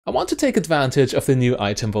I want to take advantage of the new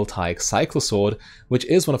item Voltaic Cyclosword, which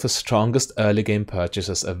is one of the strongest early game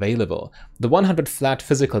purchases available. The 100 flat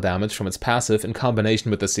physical damage from its passive in combination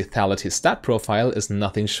with the lethality stat profile is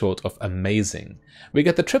nothing short of amazing. We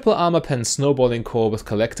get the triple armor pen snowballing core with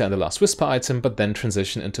Collector and the Last Whisper item, but then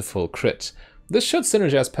transition into full crit. This should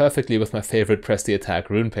synergize perfectly with my favorite press the attack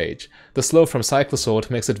rune page. The slow from Cyclosword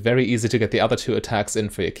makes it very easy to get the other two attacks in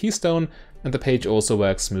for your keystone, and the page also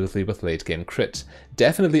works smoothly with late game crit.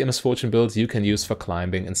 Definitely a Misfortune build you can use for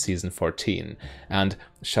climbing in Season 14. And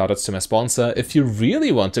shoutouts to my sponsor, if you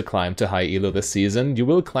really want to climb to high elo this season, you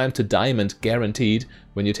will climb to Diamond guaranteed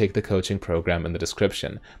when you take the coaching program in the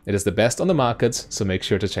description. It is the best on the market, so make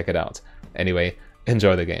sure to check it out. Anyway,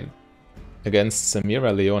 enjoy the game. Against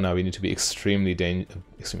Samira Leona, we need to be extremely dangerous.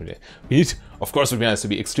 Of course, it would be nice to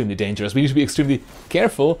be extremely dangerous. We need to be extremely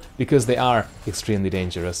careful because they are extremely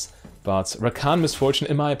dangerous. But Rakan Misfortune,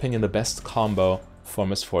 in my opinion, the best combo for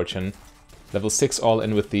Misfortune. Level 6 all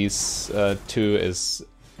in with these two is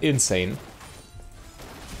insane.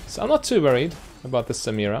 So I'm not too worried about this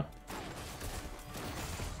Samira.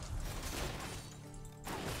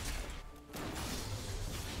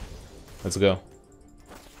 Let's go.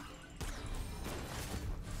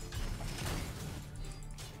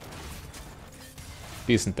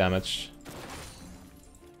 Decent damage.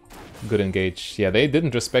 Good engage. Yeah, they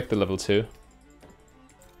didn't respect the level 2.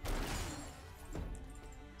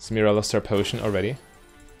 Samira lost her potion already.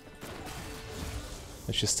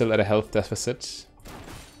 And she's still at a health deficit.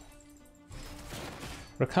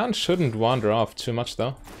 Rakan shouldn't wander off too much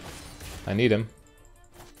though. I need him.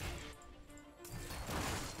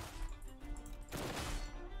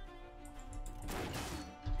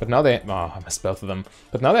 But now they... oh, I missed both of them.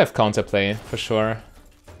 But now they have counterplay, for sure.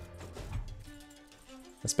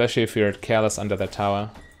 Especially if you're careless under that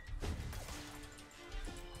tower.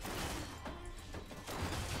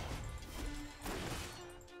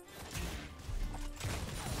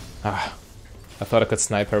 Ah, I thought I could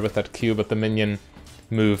snipe her with that Q, but the minion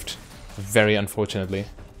moved very unfortunately.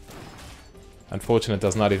 Unfortunate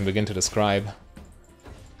does not even begin to describe.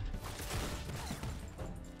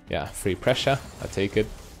 Yeah, free pressure, I take it.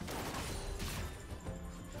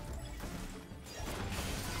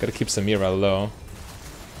 Gotta keep Samira low.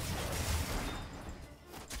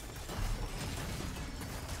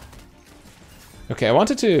 Okay, I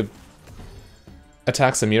wanted to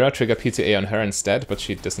attack Samira, trigger PTA on her instead, but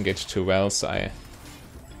she disengaged too well, so I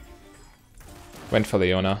went for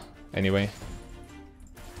Leona anyway.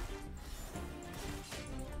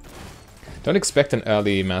 Don't expect an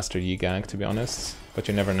early Master Yi gank, to be honest, but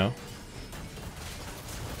you never know.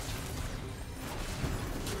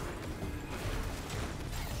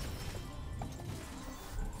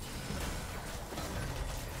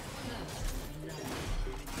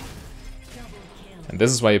 And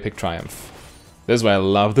this is why you pick Triumph. This is why I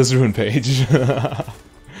love this rune page.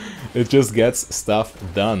 It just gets stuff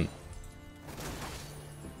done.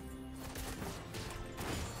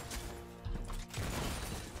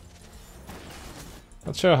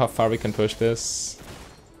 Not sure how far we can push this.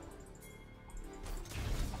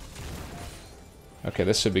 Okay,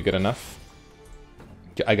 this should be good enough.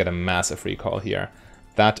 I get a massive recall here.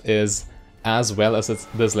 That is as well as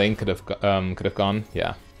this lane could have gone.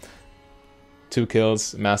 Yeah. 2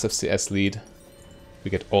 kills, massive CS lead. We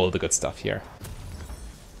get all the good stuff here.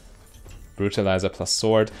 Brutalizer plus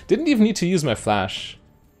sword. Didn't even need to use my flash.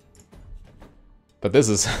 But this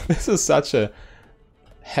is this is such a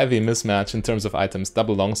heavy mismatch in terms of items.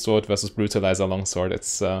 Double longsword versus brutalizer longsword.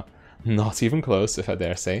 It's not even close, if I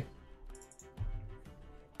dare say.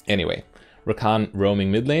 Anyway, Rakan roaming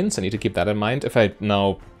mid lanes. I need to keep that in mind. If I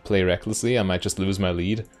now play recklessly, I might just lose my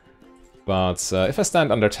lead. But if I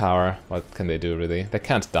stand under tower, what can they do really? They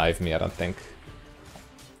can't dive me, I don't think.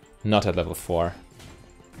 Not at level 4.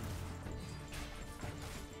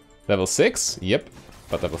 Level 6? Yep.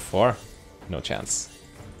 But level 4? No chance.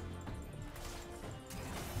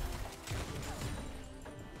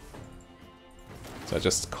 So I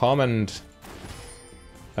just calm and...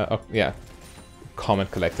 oh, yeah. Calm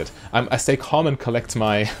and collect it. I stay calm and collect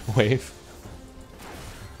my wave.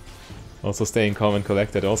 Also staying calm and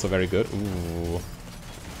collected, also very good. Ooh.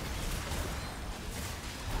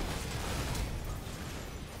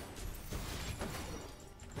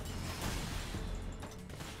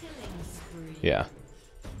 Yeah.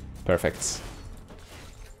 Perfect.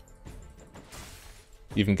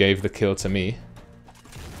 Even gave the kill to me.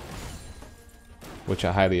 Which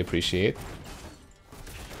I highly appreciate.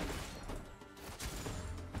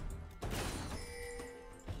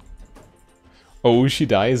 Oh, she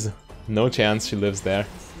dies. No chance she lives there.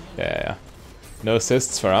 Yeah. No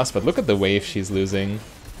assists for us, but look at the wave she's losing.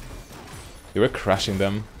 You were crushing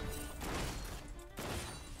them.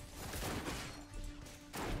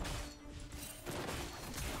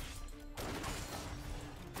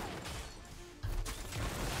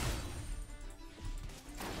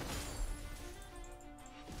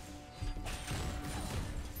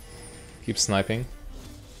 Keep sniping.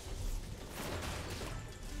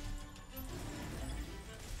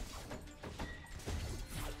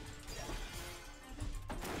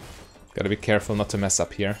 Gotta be careful not to mess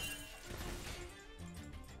up here.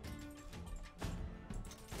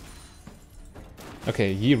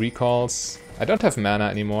 Okay, Yi recalls. I don't have mana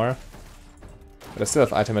anymore, but I still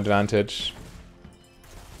have item advantage.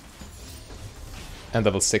 And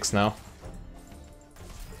level 6 now.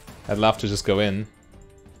 I'd love to just go in.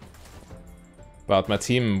 But my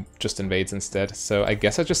team just invades instead, so I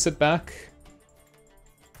guess I just sit back.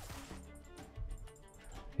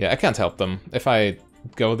 Yeah, I can't help them. If I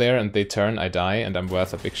go there and they turn, I die, and I'm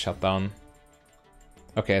worth a big shutdown.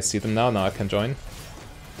 Okay, I see them now, now I can join.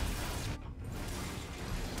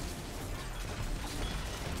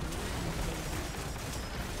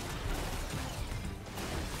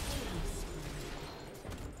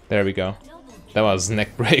 There we go. That was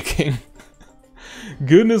neck-breaking.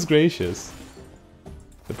 Goodness gracious.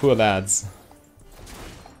 The poor lads.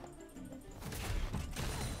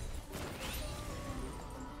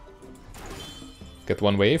 Get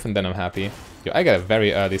one wave and then I'm happy. Yo, I got a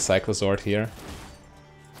very early Cyclosword here.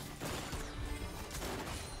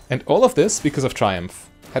 And all of this because of Triumph.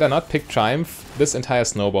 Had I not picked Triumph, this entire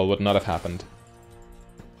snowball would not have happened.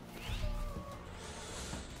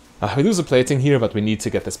 We lose a plating here, but we need to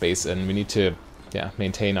get this base in. We need to, yeah,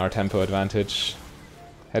 maintain our tempo advantage.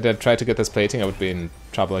 Had I tried to get this plating, I would be in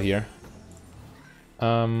trouble here.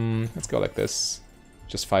 Let's go like this.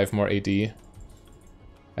 Just 5 more AD.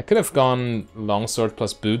 I could have gone longsword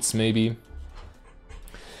plus boots, maybe.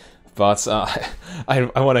 But I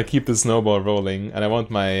want to keep the snowball rolling, and I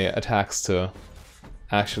want my attacks to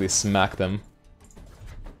actually smack them.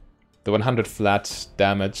 The 100 flat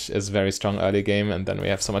damage is very strong early game, and then we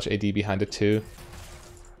have so much AD behind it too.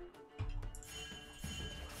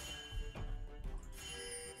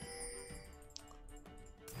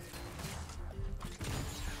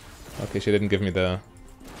 Okay, she didn't give me the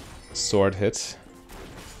sword hit.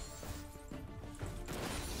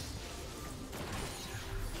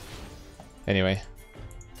 Anyway.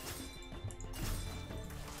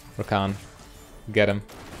 Rakan. Get him.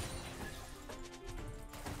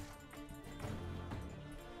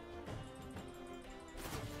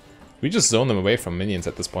 We just zone them away from minions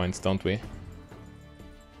at this point, don't we?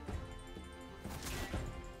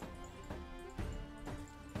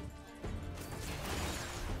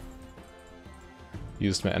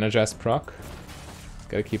 Used my energized proc.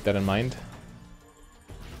 Gotta keep that in mind.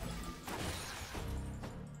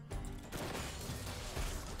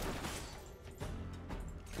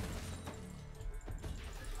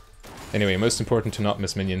 Anyway, most important to not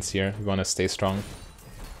miss minions here. We wanna stay strong.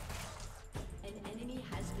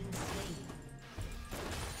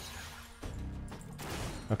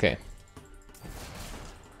 Okay.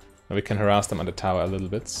 Now we can harass them on the tower a little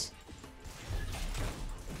bit.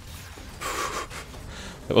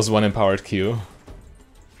 That was one empowered Q.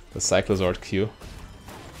 The Cyclosword Q.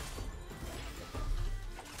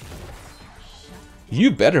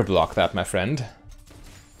 You better block that, my friend.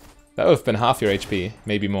 That would have been half your HP,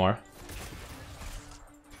 maybe more.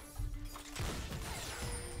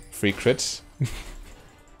 Free crit.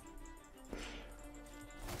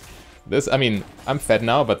 This, I mean, I'm fed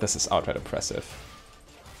now, but this is outright impressive.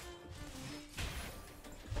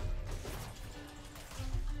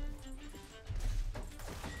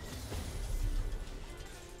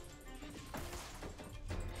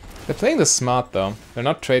 They're playing this smart though. They're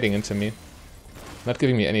not trading into me. Not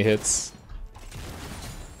giving me any hits.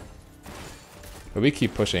 But we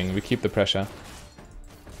keep pushing, we keep the pressure.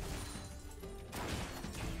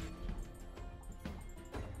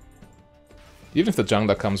 Even if the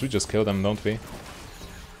jungler comes, we just kill them, don't we?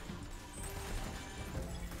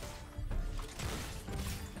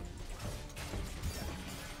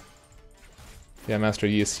 Yeah, Master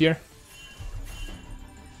Yi is here.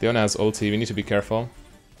 Leona has ulti, we need to be careful.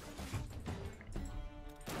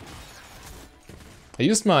 I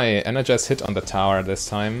used my energized hit on the tower this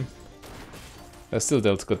time. I still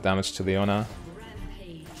dealt good damage to Leona.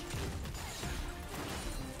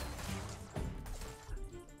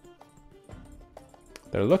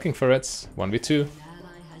 They're looking for it. 1v2.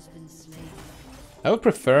 I would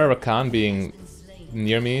prefer Rakan being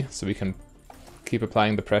near me so we can keep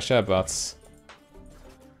applying the pressure, but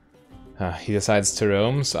he decides to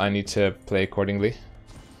roam, so I need to play accordingly.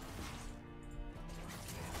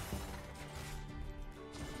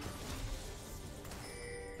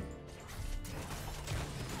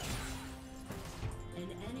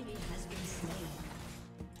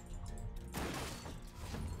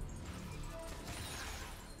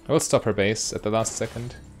 I will stop her base at the last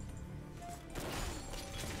second.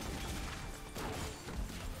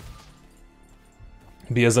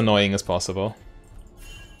 Be as annoying as possible.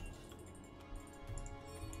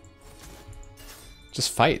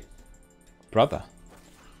 Just fight, brother.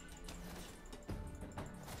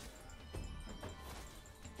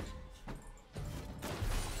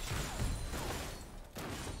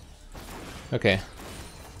 Okay.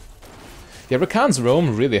 Yeah, Rakan's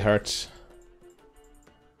roam really hurt.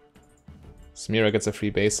 Samira gets a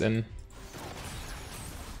free base in.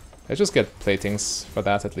 I just get platings for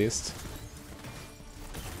that at least.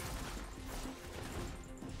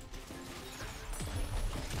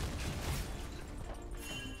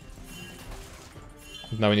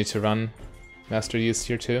 Now we need to run. Master Yi is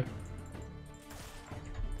here too.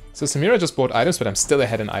 So Samira just bought items, but I'm still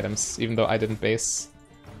ahead in items, even though I didn't base.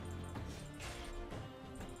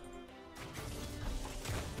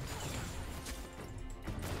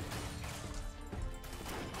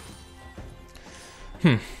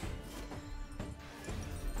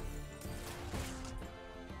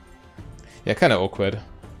 Yeah, kinda awkward.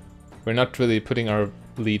 We're not really putting our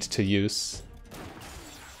lead to use.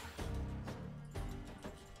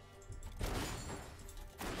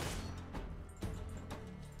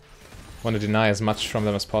 Want to deny as much from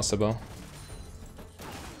them as possible.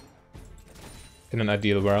 In an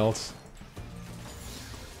ideal world.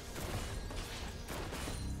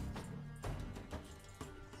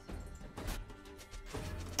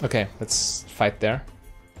 Okay, let's fight there.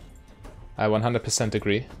 I 100%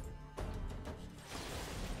 agree.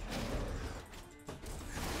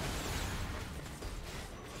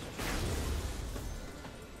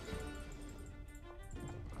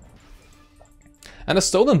 And a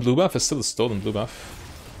stolen blue buff is still a stolen blue buff.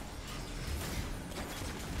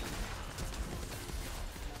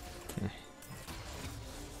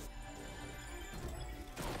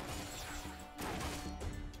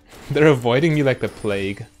 They're avoiding me like the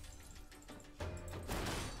plague.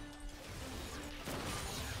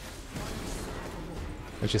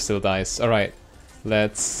 And she still dies. Alright,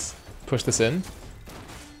 let's push this in.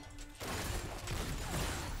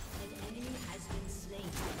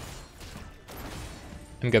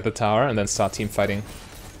 And get the tower, and then start team fighting.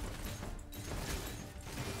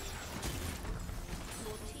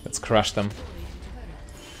 Let's crush them.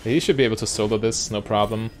 He should be able to solo this, no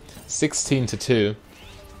problem. 16-2.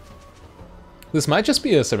 This might just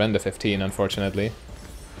be a surrender 15, unfortunately.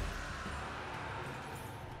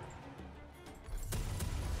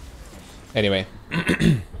 Anyway.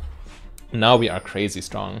 Now we are crazy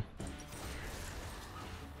strong.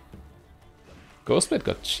 Ghostblade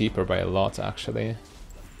got cheaper by a lot, actually.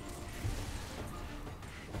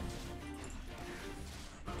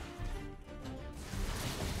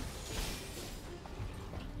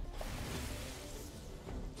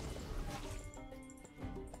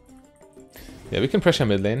 Yeah, we can pressure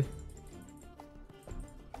mid lane.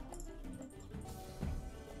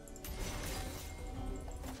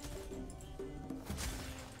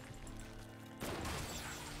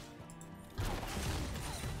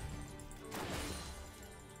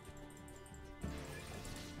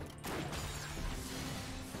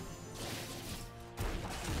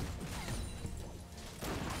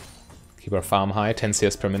 Keep our farm high, 10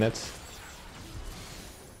 CS per minute.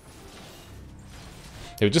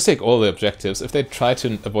 They would just take all the objectives. If they try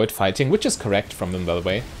to avoid fighting, which is correct from them, by the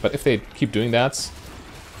way, but if they keep doing that,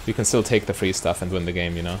 we can still take the free stuff and win the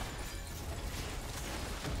game, you know?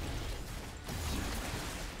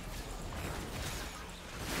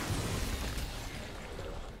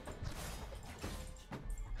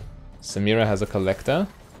 Samira has a collector.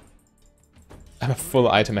 I'm a full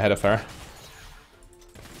item ahead of her.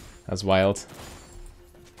 That's wild.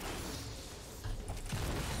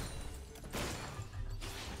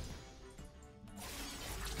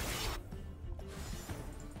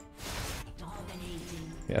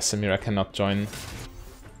 Yeah, Samira cannot join.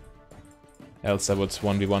 Else I would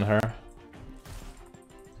 1v1 her.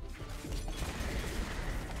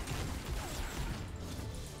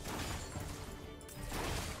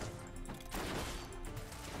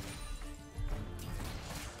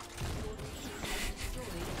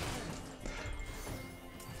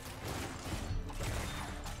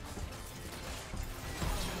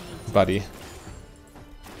 Buddy.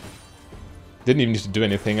 Didn't even need to do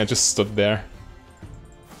anything, I just stood there.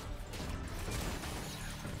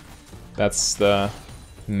 That's the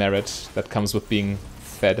merit that comes with being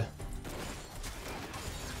fed.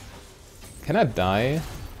 Can I die?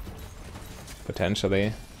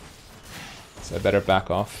 Potentially. So I better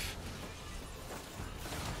back off.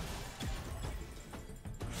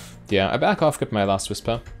 Yeah, I back off, get my last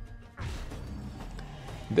whisper.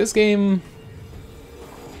 This game...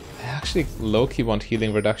 I actually low-key want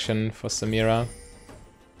healing reduction for Samira.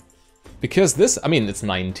 Because this, I mean, it's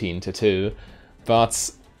 19-2,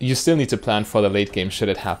 but you still need to plan for the late game should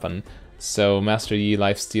it happen. So Master Yi,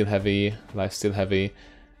 lifesteal heavy, lifesteal heavy.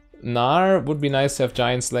 Gnar would be nice to have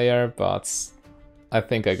Giant Slayer, but I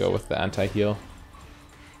think I go with the anti-heal.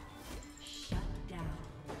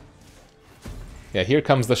 Yeah, here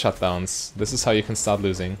comes the shutdowns. This is how you can start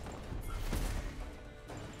losing.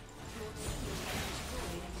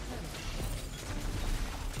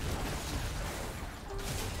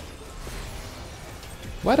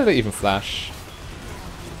 Why did I even flash?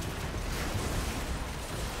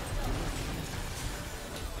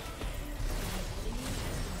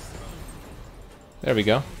 There we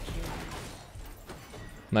go.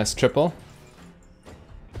 Nice triple.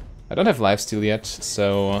 I don't have lifesteal yet,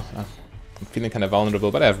 so I'm feeling kind of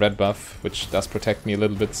vulnerable, but I have red buff, which does protect me a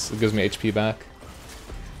little bit. It gives me HP back.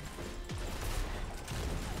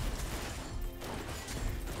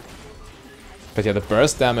 But yeah, the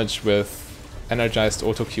burst damage with energized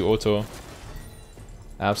auto Q auto,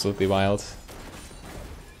 absolutely wild.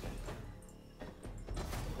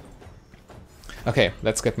 Okay,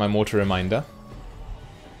 let's get my mortar reminder.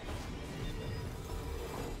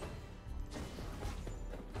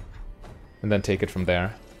 And then take it from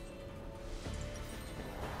there.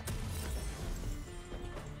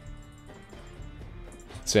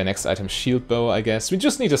 So yeah, next item, shield bow, I guess. We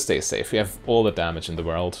just need to stay safe. We have all the damage in the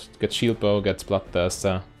world. Get shield bow, get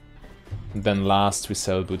bloodthirster. And then last we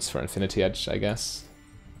sell boots for Infinity Edge, I guess.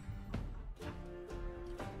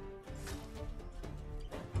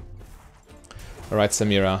 Alright,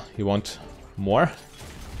 Samira, you want more?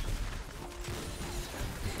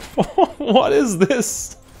 What is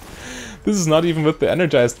this? This is not even with the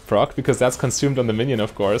energized proc, because that's consumed on the minion,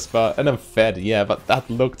 of course, but and I'm fed, yeah, but that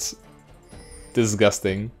looked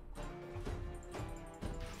disgusting.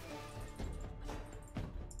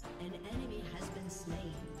 An enemy has been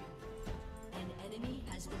slain. An enemy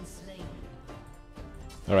has been slain.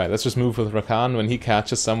 Alright, let's just move with Rakan. When he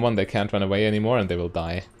catches someone, they can't run away anymore and they will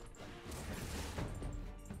die.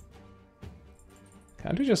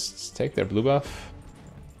 Can't we just take their blue buff?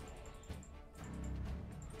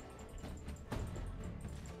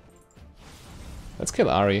 Let's kill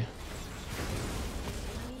Ahri.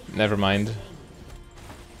 Never mind.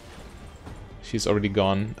 She's already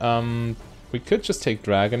gone. We could just take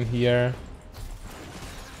Dragon here.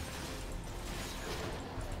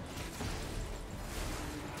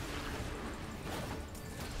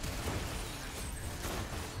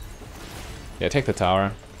 Yeah, take the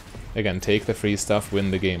tower. Again, take the free stuff,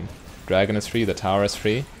 win the game. Dragon is free, the tower is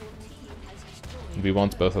free. We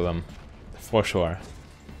want both of them. For sure.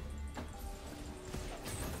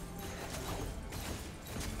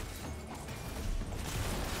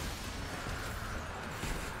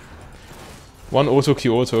 One auto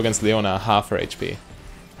Q auto against Leona, half her HP.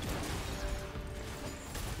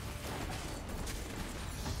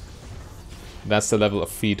 That's the level of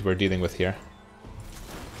feat we're dealing with here.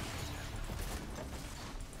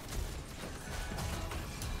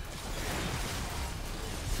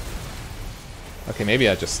 Okay, maybe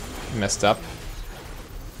I just messed up.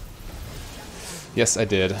 Yes, I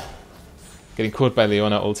did. Getting caught by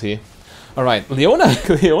Leona ulti. Alright, Leona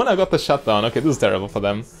Leona got the shutdown. Okay, this is terrible for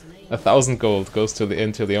them. 1,000 gold goes to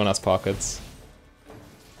into Leona's pockets.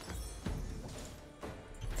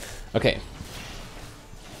 Okay.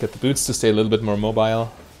 Get the boots to stay a little bit more mobile.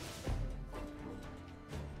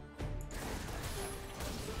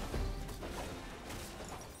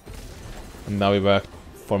 And now we work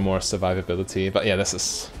for more survivability. But yeah, this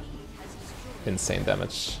is insane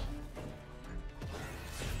damage.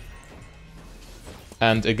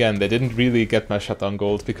 And again, they didn't really get my shutdown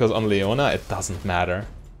gold because on Leona it doesn't matter.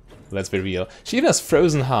 Let's be real. She even has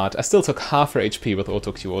Frozen Heart. I still took half her HP with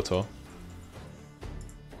auto Q auto.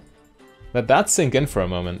 Let that sink in for a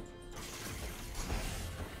moment.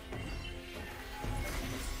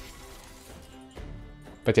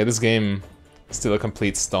 But yeah, this game is still a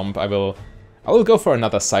complete stomp. I will go for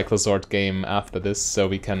another Cyclosword game after this, so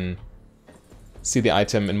we can see the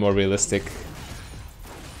item in more realistic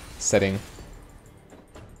setting.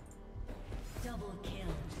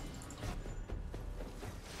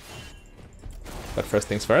 But first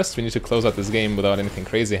things first, we need to close out this game without anything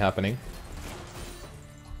crazy happening.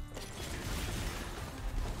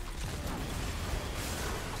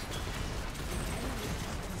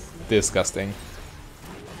 Disgusting.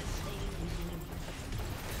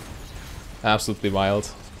 Absolutely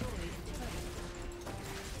wild.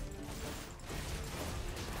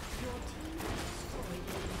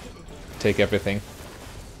 Take everything.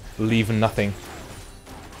 Leave nothing.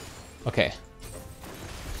 Okay.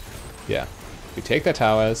 Yeah. We take their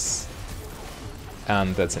towers.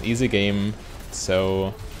 And that's an easy game.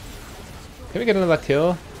 So... Can we get another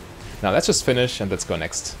kill? Now let's just finish and let's go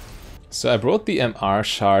next. So I brought the MR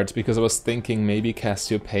shard because I was thinking maybe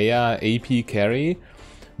Cassiopeia AP carry.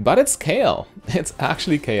 But it's Kayle. It's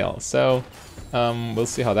actually Kayle. So we'll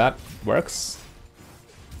see how that works.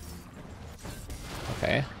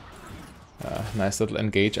 Okay. Nice little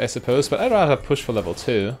engage, I suppose. But I'd rather push for level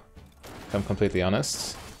 2, if I'm completely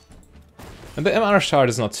honest. And the MR shard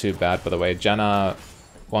is not too bad, by the way. Janna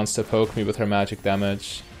wants to poke me with her magic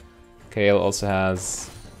damage. Kayle also has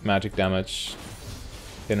magic damage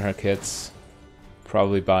in her kits.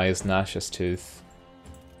 Probably buys Nash's Tooth.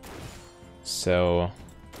 So,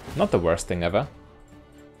 not the worst thing ever.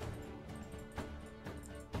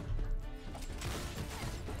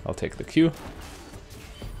 I'll take the Q.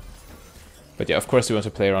 But yeah, of course we want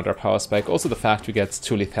to play around our power spike. Also the fact we get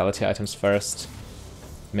 2 lethality items first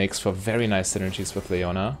makes for very nice synergies with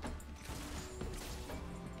Leona.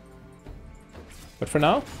 But for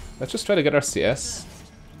now, let's just try to get our CS.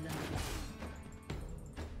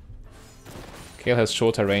 Kayle has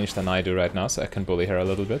shorter range than I do right now, so I can bully her a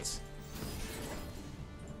little bit.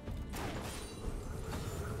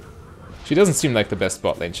 She doesn't seem like the best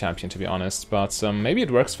bot lane champion, to be honest, but maybe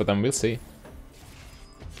it works for them, we'll see.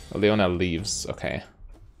 Leona leaves, okay.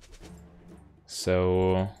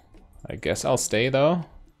 So, I guess I'll stay though.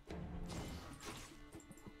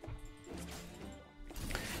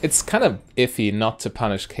 It's kind of iffy not to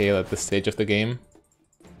punish Kayle at this stage of the game.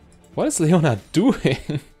 What is Leona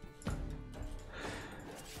doing?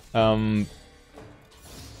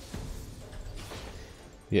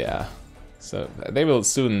 Yeah, so they will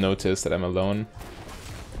soon notice that I'm alone.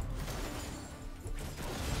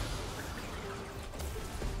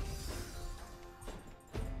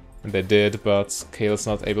 And they did, but Kayle's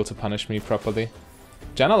not able to punish me properly.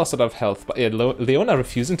 Janna lost a lot of health, but yeah, Leona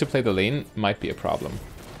refusing to play the lane might be a problem.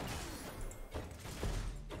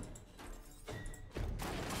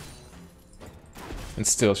 And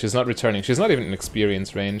still, she's not returning. She's not even in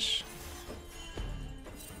experience range.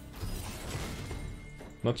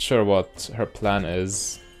 Not sure what her plan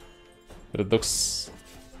is, but it looks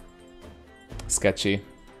sketchy.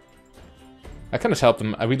 I cannot help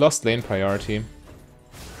them. We lost lane priority.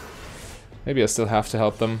 Maybe I still have to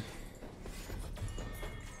help them.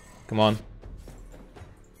 Come on.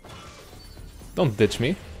 Don't ditch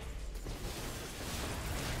me.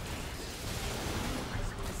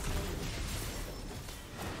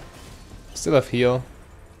 Still have heal.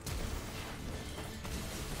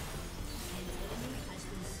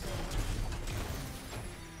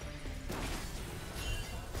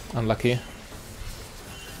 Unlucky.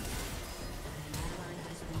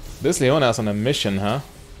 This Leona's on a mission, huh?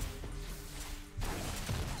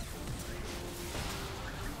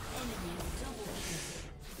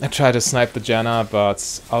 I tried to snipe the Janna,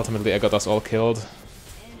 but ultimately I got us all killed.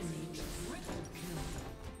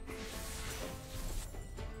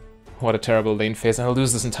 What a terrible lane phase, and I'll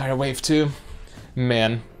lose this entire wave too.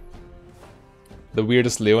 Man. The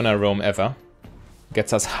weirdest Leona roam ever.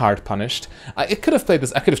 Gets us hard punished. I could have played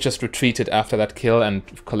this, I could have just retreated after that kill and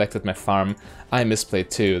collected my farm. I misplayed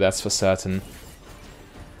too, that's for certain.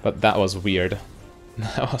 But that was weird.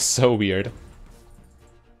 That was so weird.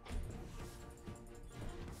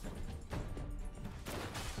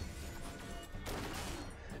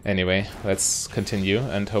 Anyway, let's continue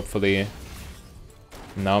and hopefully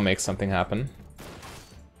now make something happen.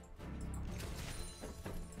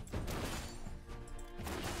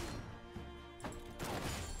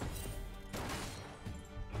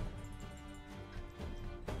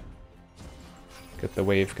 Get the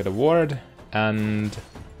wave, get a ward, and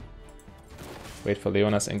wait for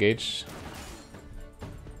Leona's engage.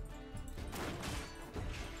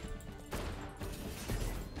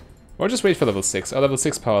 Or just wait for level 6. Our level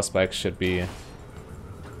 6 power spike should be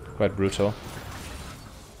quite brutal.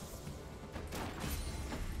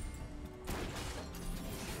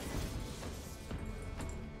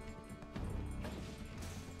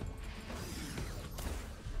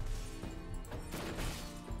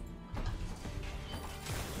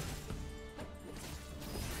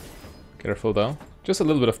 Careful though. Just a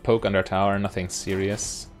little bit of poke under tower, nothing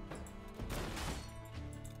serious.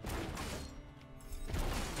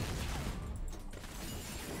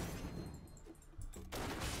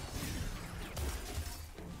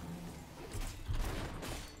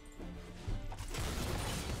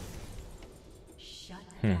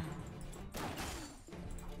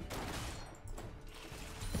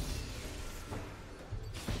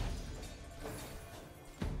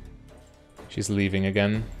 She's leaving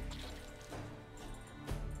again.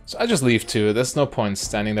 So I just leave too. There's no point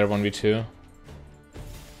standing there 1v2.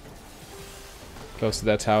 Close to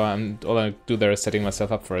that tower, and all I do there is setting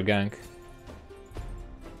myself up for a gank.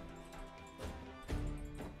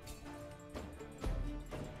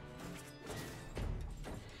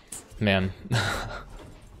 Man.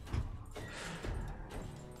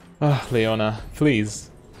 Oh, Leona,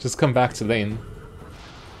 please. Just come back to lane.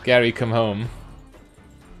 Gary, come home.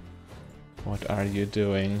 What are you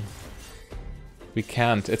doing? We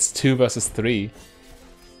can't. It's 2 versus 3.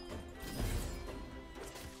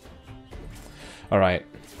 Alright.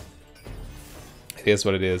 It is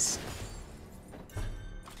what it is.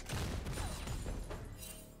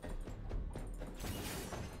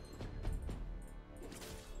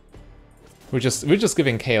 We're just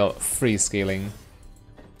giving Kayle free scaling.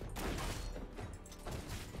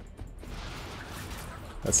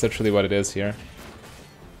 That's literally what it is here.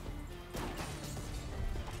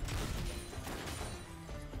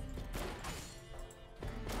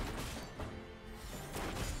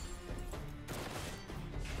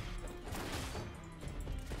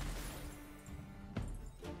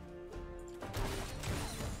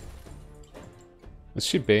 Is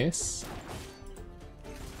she base?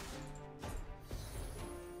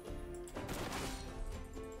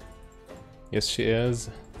 Yes, she is.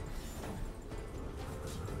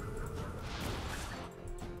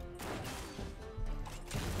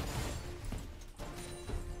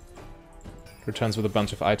 Returns with a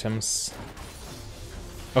bunch of items.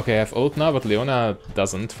 Okay, I have ult now, but Leona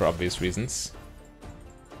doesn't, for obvious reasons.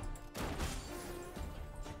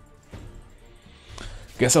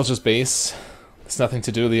 Guess I'll just base. There's nothing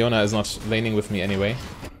to do, Leona is not laning with me anyway.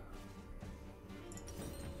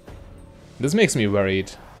 This makes me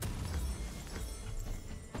worried.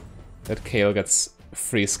 That Kayle gets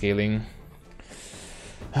free scaling.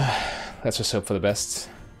 Let's just hope for the best.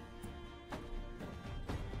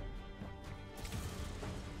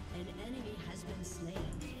 An enemy has been slain.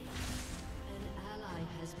 An ally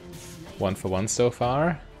has been slain. 1 for 1 so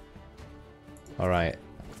far. Alright.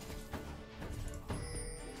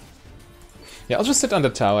 Yeah, I'll just sit on the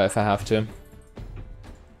tower if I have to.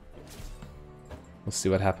 We'll see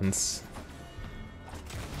what happens.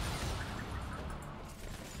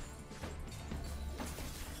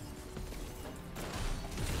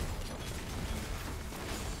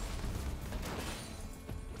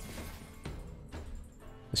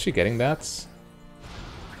 Is she getting that?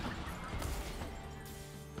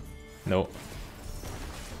 No.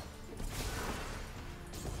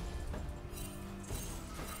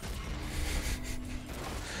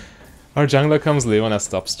 Our jungler comes, Leona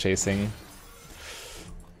stops chasing.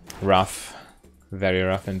 Rough. Very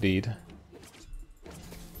rough indeed.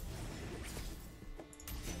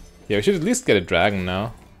 Yeah, we should at least get a dragon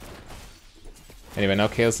now. Anyway, now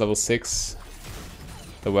Kayle's level 6.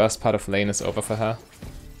 The worst part of lane is over for her.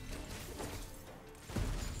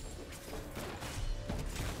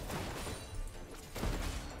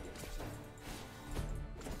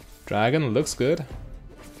 Dragon looks good.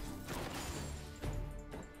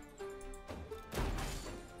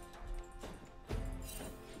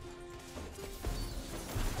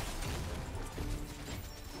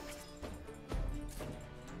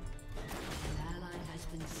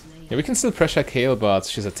 Yeah, we can still pressure Kayle, but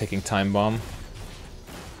she's a ticking time bomb.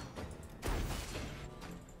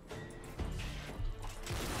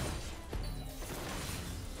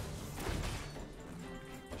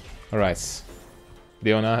 Alright.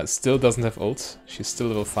 Leona still doesn't have ult. She's still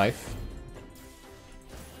level 5.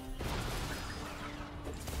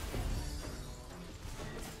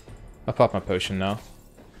 I'll pop my potion now.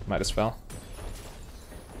 Might as well.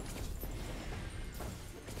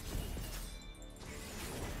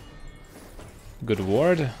 Good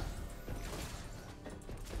ward.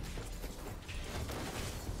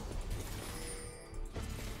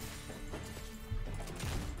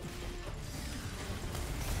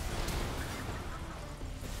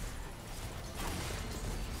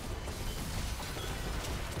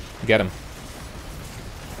 Get him.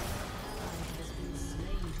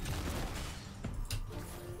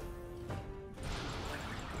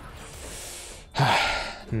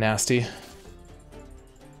 Nasty.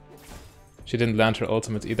 She didn't land her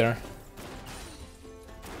ultimate either.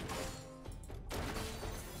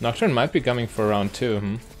 Nocturne might be coming for round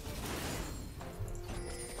 2,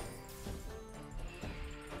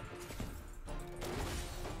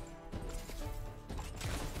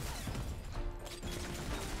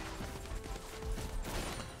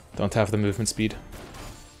 Don't have the movement speed.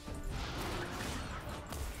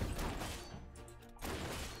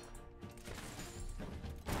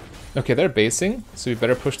 Okay, they're basing, so we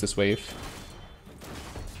better push this wave.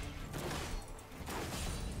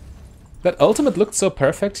 That ultimate looked so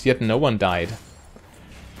perfect, yet no one died.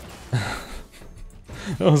 That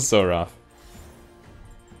was so rough.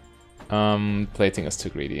 Plating is too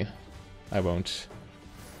greedy. I won't.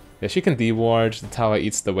 Yeah, she can D-ward, the tower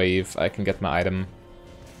eats the wave, I can get my item.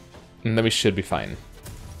 And then we should be fine.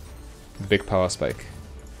 Big power spike.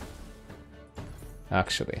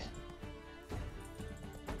 Actually.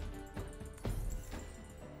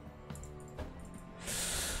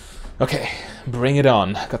 Okay, bring it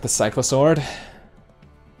on. Got the Cyclosword.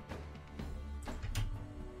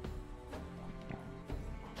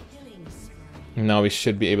 Now we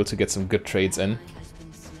should be able to get some good trades in.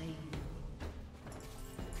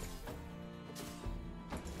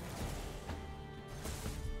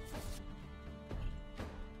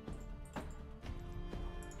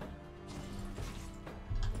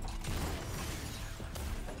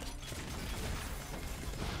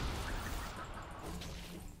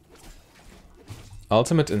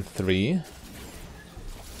 Ultimate in 3.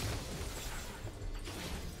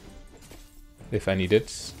 If I need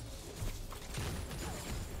it.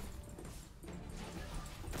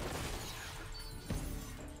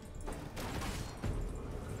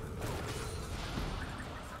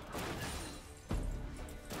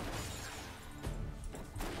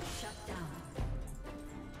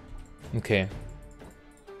 Okay.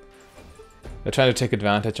 They're trying to take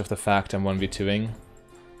advantage of the fact I'm 1v2ing.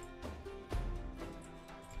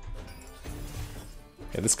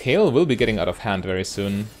 Yeah, this Kayle will be getting out of hand very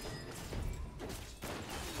soon.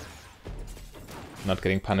 Not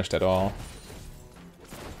getting punished at all.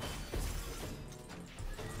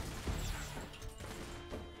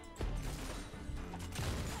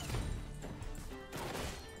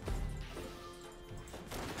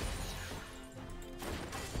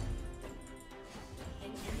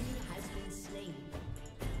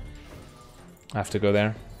 I have to go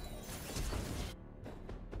there.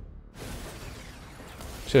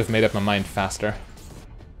 Should have made up my mind faster.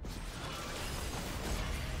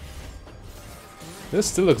 This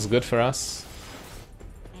still looks good for us.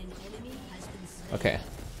 Okay,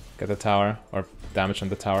 get the tower, or damage on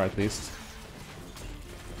the tower at least.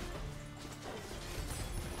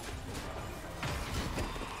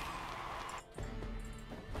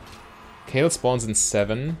 Kayle spawns in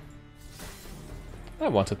 7. I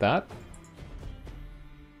wanted that.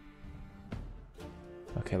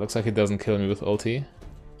 Okay, looks like he doesn't kill me with ulti.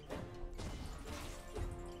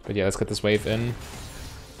 But yeah, let's get this wave in.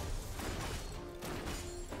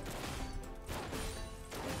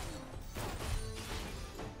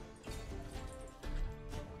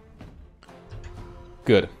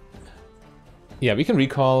 Good. Yeah, we can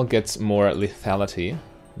recall, get more lethality,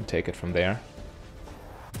 and take it from there.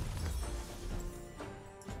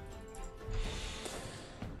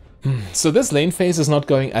 So this lane phase is not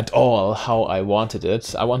going at all how I wanted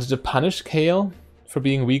it. I wanted to punish Kayle for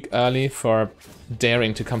being weak early, for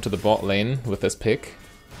daring to come to the bot lane with this pick.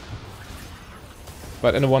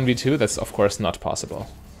 But in a 1v2, that's of course not possible.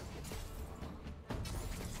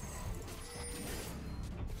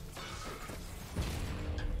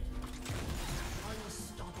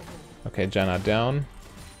 Okay, Janna down.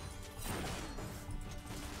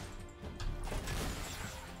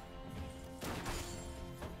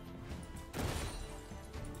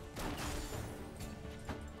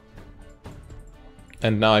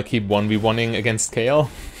 And now I keep 1v1ing against Kayle.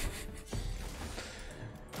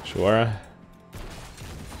 Sure.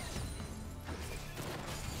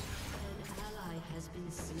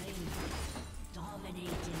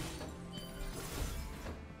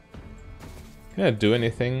 Can I do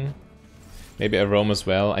anything? Maybe I roam as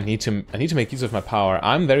well. I need to make use of my power.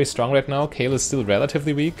 I'm very strong right now. Kayle is still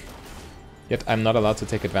relatively weak, yet I'm not allowed to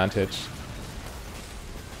take advantage.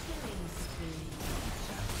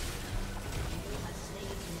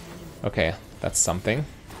 Okay, that's something.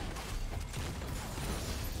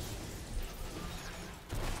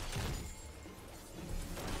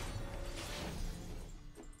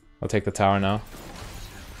 I'll take the tower now.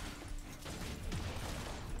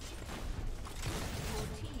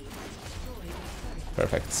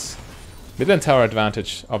 Perfect. Mid-lane tower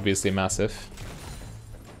advantage, obviously massive.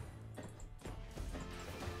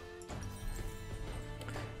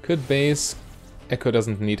 Could base. Echo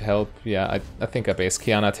doesn't need help. Yeah, I think I base.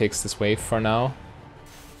 Qiyana takes this wave for now.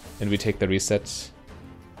 And we take the reset.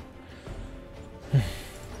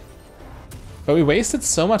 But we wasted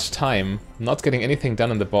so much time not getting anything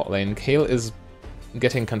done in the bot lane. Kayle is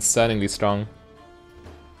getting concerningly strong.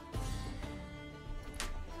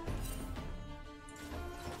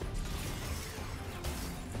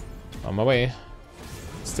 On my way.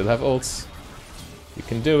 Still have ults. We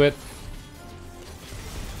can do it.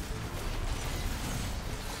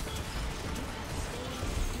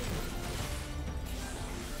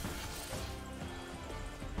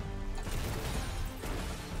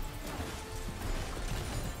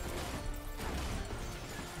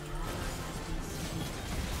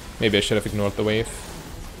 Maybe I should have ignored the wave.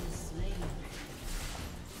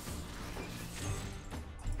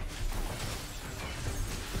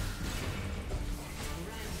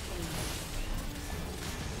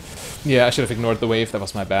 Yeah, I should have ignored the wave, that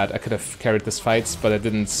was my bad. I could have carried this fight, but I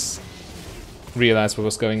didn't realize what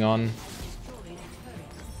was going on.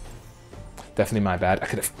 Definitely my bad. I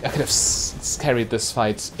could have carried this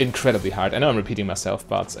fight incredibly hard. I know I'm repeating myself,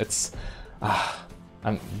 but it's...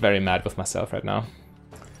 I'm very mad with myself right now.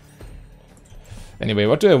 Anyway,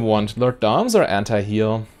 what do I want? Lord Doms or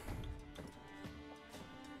anti-heal?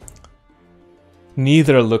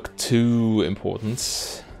 Neither look too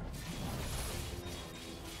important.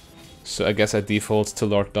 So I guess I default to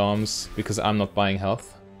Lord Doms, because I'm not buying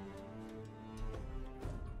health.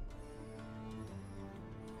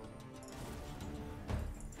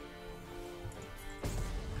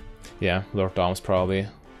 Yeah, Lord Doms probably.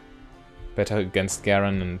 Better against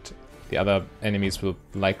Garen, and the other enemies will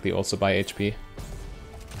likely also buy HP.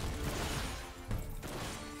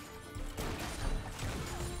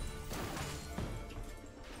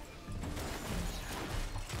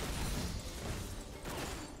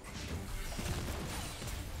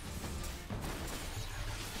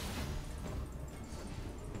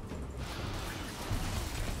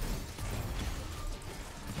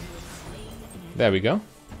 There we go.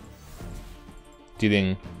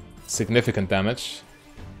 Dealing significant damage.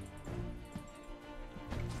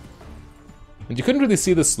 And you couldn't really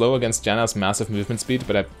see the slow against Janna's massive movement speed,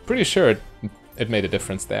 but I'm pretty sure it made a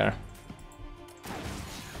difference there.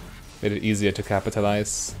 Made it easier to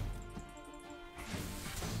capitalize.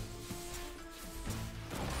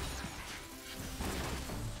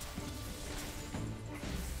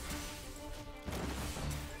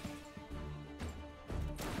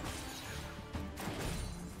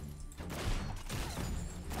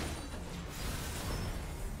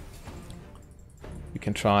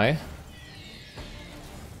 Can try.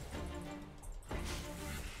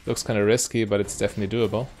 Looks kind of risky, but it's definitely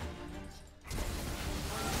doable.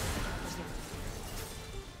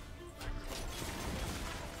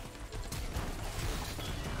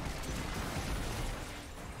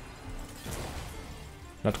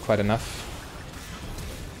 Not quite enough.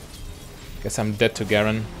 Guess I'm dead to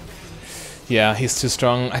Garen. Yeah, he's too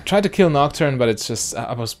strong. I tried to kill Nocturne, but it's just...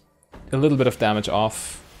 I was a little bit of damage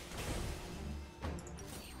off.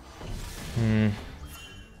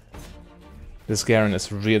 This Garen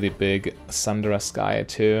is really big. Sundara Sky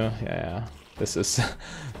too. Yeah, this is...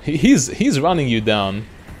 he's running you down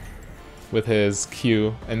with his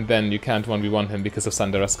Q, and then you can't 1v1 him because of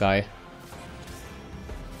Sundara Sky.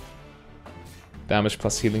 Damage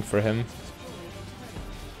plus healing for him.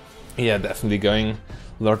 Yeah, definitely going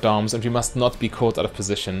Lord Doms, and we must not be caught out of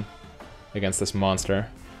position against this monster.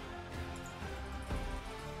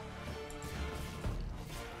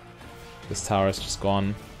 This tower is just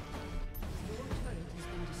gone.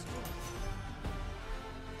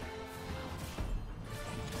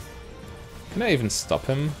 Can I even stop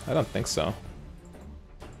him? I don't think so.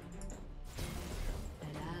 An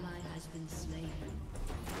ally has been slain.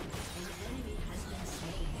 An enemy has been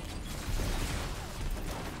slain.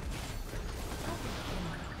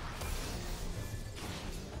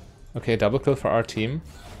 Okay, double kill for our team.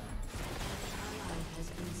 Ally has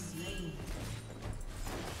been slain.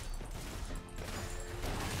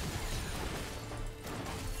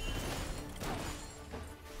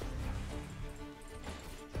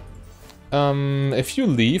 If you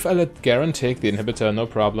leave, I let Garen take the inhibitor, no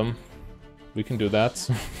problem. We can do that.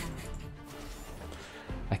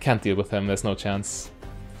 I can't deal with him, there's no chance.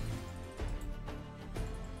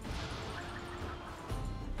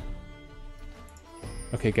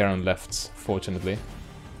 Okay, Garen left, fortunately.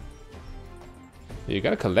 You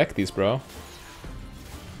gotta collect these, bro.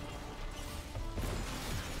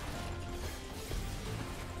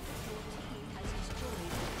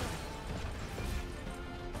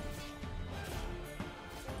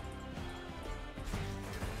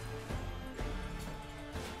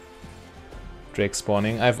 Drake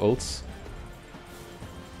spawning. I have ults.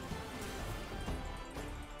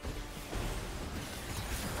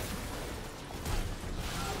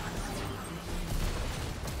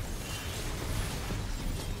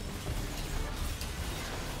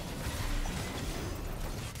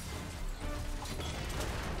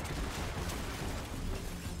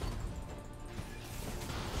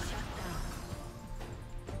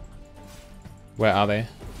 Where are they?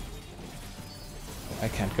 I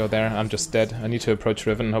can't go there, I'm just dead. I need to approach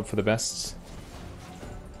Riven and hope for the best.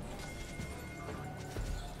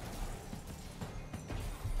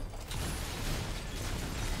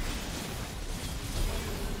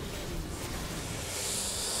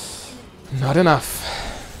 Not enough.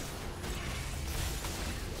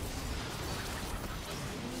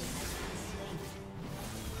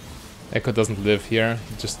 Echo doesn't live here,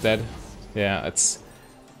 just dead. Yeah, it's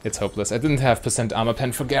hopeless. I didn't have percent armor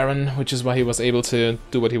pen for Garen, which is why he was able to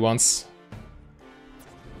do what he wants.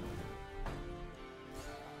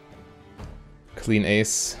 Clean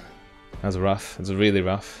ace. That's rough. It's really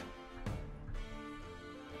rough.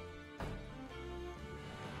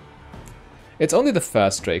 It's only the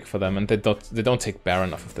first Drake for them, and they don't take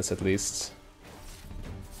Baron off of this at least.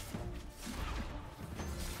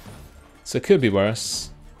 So it could be worse.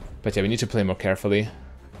 But yeah, we need to play more carefully.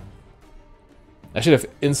 I should have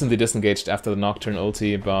instantly disengaged after the Nocturne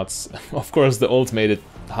ulti, but of course the ult made it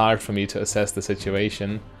hard for me to assess the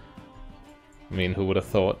situation. I mean, who would have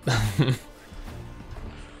thought?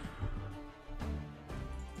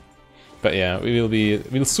 But yeah,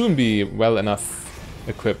 we'll soon be well enough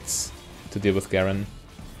equipped to deal with Garen.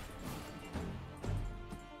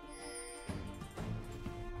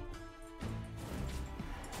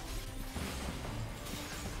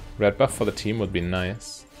 Red buff for the team would be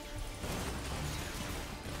nice.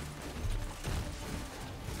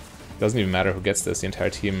 Doesn't even matter who gets this, the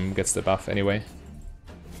entire team gets the buff anyway.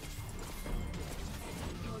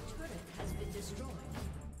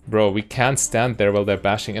 Bro, we can't stand there while they're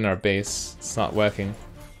bashing in our base. It's not working.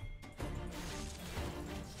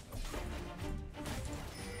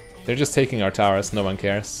 They're just taking our towers, no one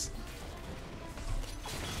cares.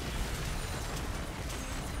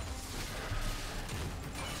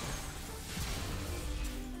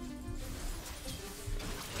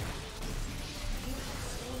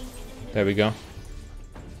 There we go.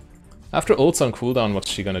 After ult's on cooldown, what's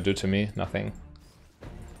she gonna do to me? Nothing.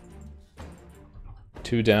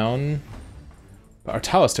 2 down. But our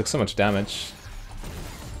towers took so much damage.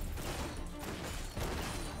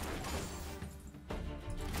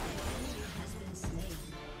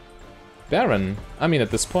 Baron. I mean,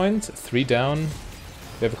 at this point, 3 down.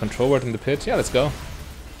 We have a control word in the pit. Yeah, let's go.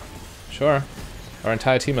 Sure. Our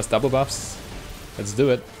entire team has double buffs. Let's do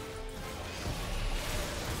it.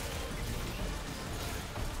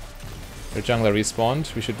 Their jungler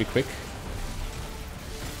respawned. We should be quick.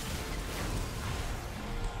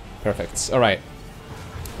 Perfect. Alright.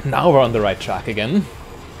 Now we're on the right track again.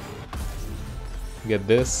 Get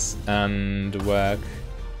this and work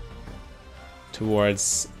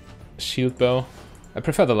towards shield bow. I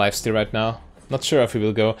prefer the lifesteal right now. Not sure if we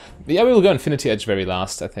will go... Yeah, we will go Infinity Edge very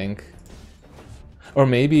last, I think. Or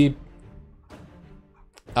maybe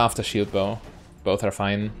after shield bow. Both are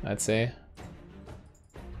fine, I'd say.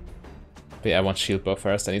 But yeah, I want shield bow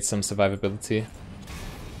first. I need some survivability.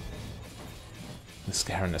 This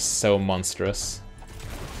Garen is so monstrous.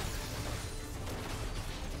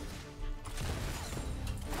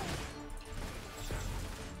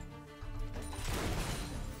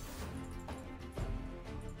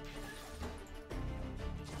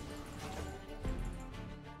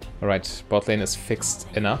 Alright, bot lane is fixed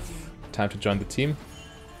enough. Time to join the team.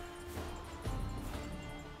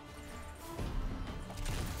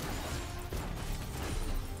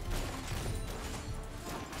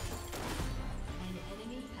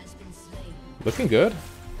 Looking good.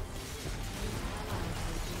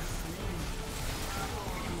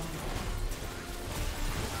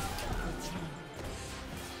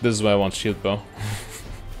 This is why I want shield bow.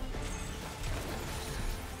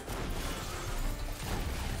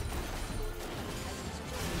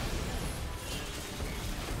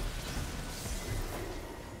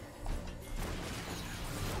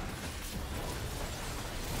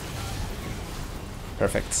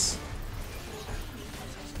 Perfect.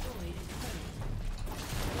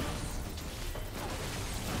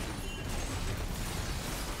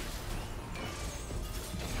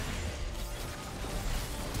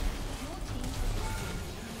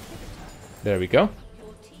 There we go.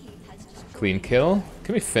 Clean kill.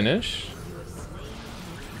 Can we finish?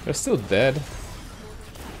 They're still dead.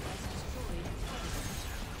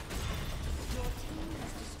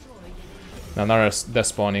 Now they're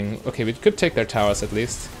spawning. Okay, we could take their towers at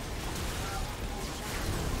least.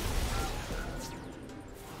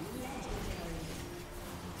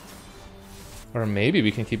 Or maybe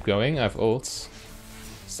we can keep going. I have ults.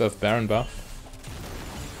 Still have Baron buff.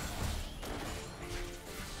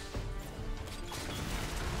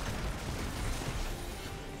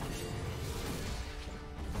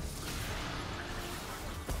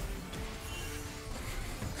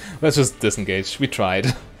 Let's just disengage. We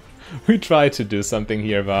tried. We tried to do something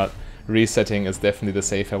here, but resetting is definitely the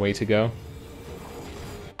safer way to go.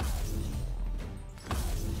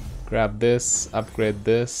 Grab this, upgrade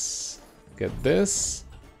this, get this.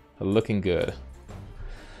 Looking good.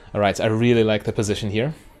 Alright, I really like the position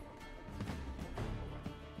here.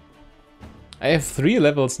 I have 2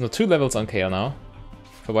 levels on KO now.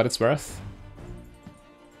 for what it's worth.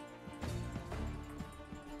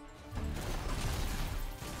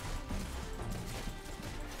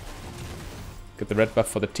 Get the red buff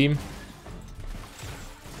for the team.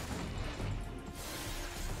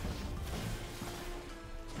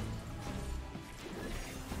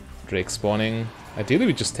 Drake spawning. Ideally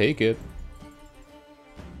we just take it.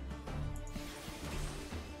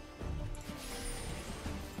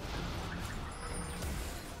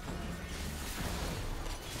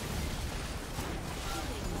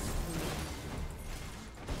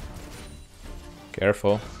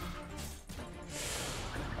 Careful.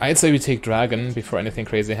 I'd say we take Dragon before anything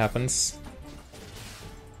crazy happens.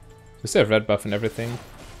 We still have red buff and everything.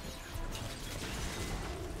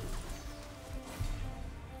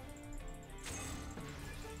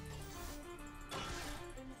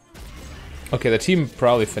 Okay, the team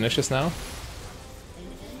probably finishes now.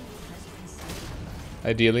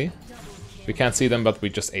 Ideally. We can't see them, but we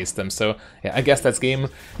just aced them, so yeah, I guess that's game.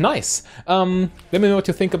 Nice! Let me know what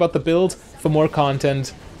you think about the build. For more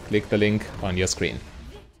content, click the link on your screen.